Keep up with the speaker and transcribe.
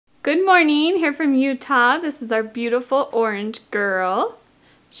Good morning, here from Utah. This is our beautiful orange girl.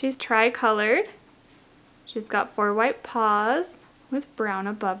 She's tri-colored. She's got 4 white paws with brown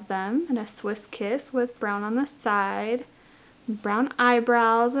above them and a Swiss kiss with brown on the side. Brown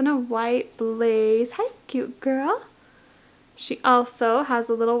eyebrows and a white blaze. Hi, cute girl. She also has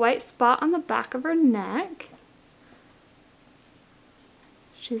a little white spot on the back of her neck.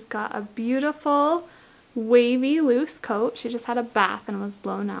 She's got a beautiful wavy loose coat. She just had a bath and was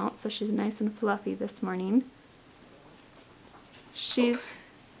blown out, so she's nice and fluffy this morning. She's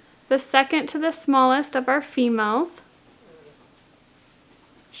the second to the smallest of our females.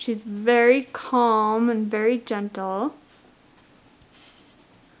 She's very calm and very gentle.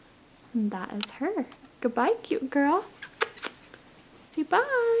 And that is her. Goodbye, cute girl. Say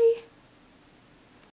bye.